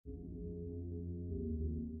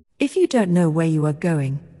If you don't know where you are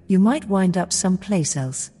going, you might wind up someplace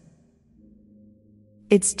else.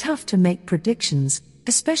 It's tough to make predictions,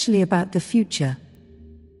 especially about the future.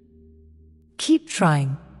 Keep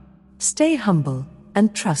trying. Stay humble,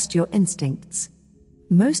 and trust your instincts.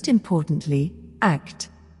 Most importantly, act.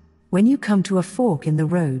 When you come to a fork in the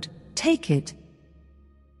road, take it.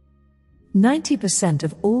 90%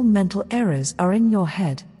 of all mental errors are in your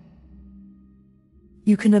head.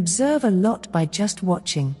 You can observe a lot by just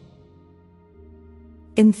watching.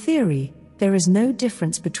 In theory, there is no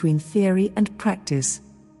difference between theory and practice.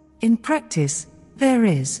 In practice, there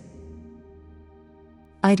is.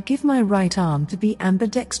 I'd give my right arm to be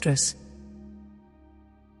ambidextrous.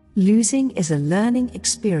 Losing is a learning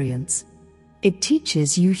experience. It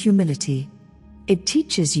teaches you humility. It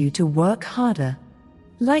teaches you to work harder.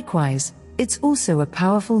 Likewise, it's also a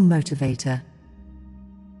powerful motivator.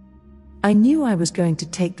 I knew I was going to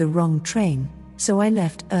take the wrong train, so I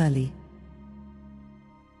left early.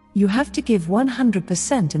 You have to give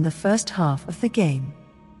 100% in the first half of the game.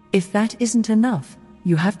 If that isn't enough,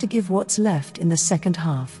 you have to give what's left in the second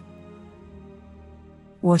half.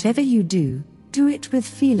 Whatever you do, do it with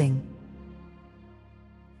feeling.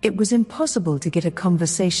 It was impossible to get a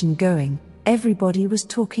conversation going, everybody was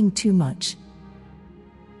talking too much.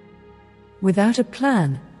 Without a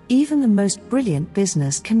plan, even the most brilliant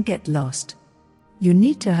business can get lost. You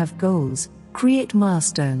need to have goals, create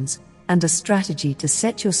milestones, and a strategy to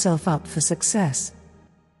set yourself up for success.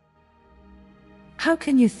 How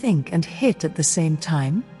can you think and hit at the same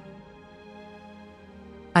time?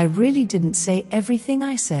 I really didn't say everything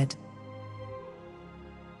I said.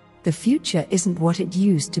 The future isn't what it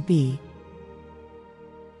used to be.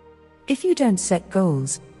 If you don't set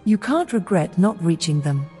goals, you can't regret not reaching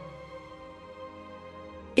them.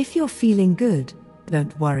 If you're feeling good,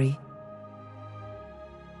 don't worry.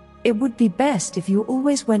 It would be best if you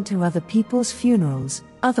always went to other people's funerals,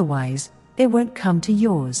 otherwise, they won't come to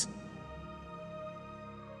yours.